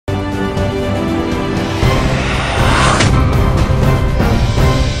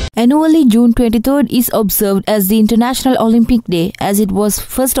Annually, June 23rd is observed as the International Olympic Day, as it was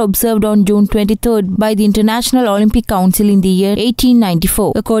first observed on June 23rd by the International Olympic Council in the year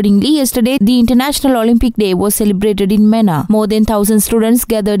 1894. Accordingly, yesterday, the International Olympic Day was celebrated in Mannar. More than 1,000 students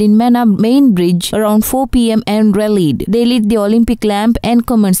gathered in Mannar main bridge around 4 p.m. and rallied. They lit the Olympic lamp and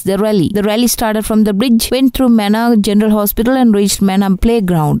commenced the rally. The rally started from the bridge, went through Mannar General Hospital and reached Mannar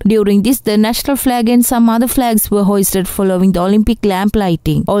Playground. During this, the national flag and some other flags were hoisted following the Olympic lamp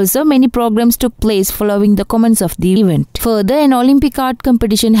lighting. Also, many programs took place following the comments of the event. Further, an Olympic art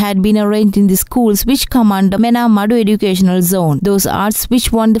competition had been arranged in the schools which come under Mannar Madu Educational Zone. Those arts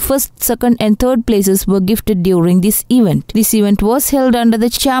which won the first, second and third places were gifted during this event. This event was held under the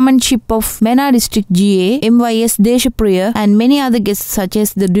chairmanship of Mannar District GA, MYS Deshapriya, and many other guests such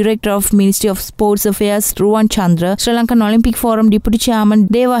as the Director of Ministry of Sports Affairs, Ruwan Chandra, Sri Lankan Olympic Forum Deputy Chairman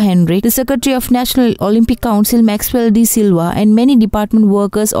Deva Henry, the Secretary of National Olympic Council Maxwell D. Silva, and many department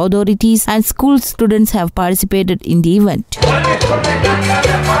workers, authorities and school students have participated in the event.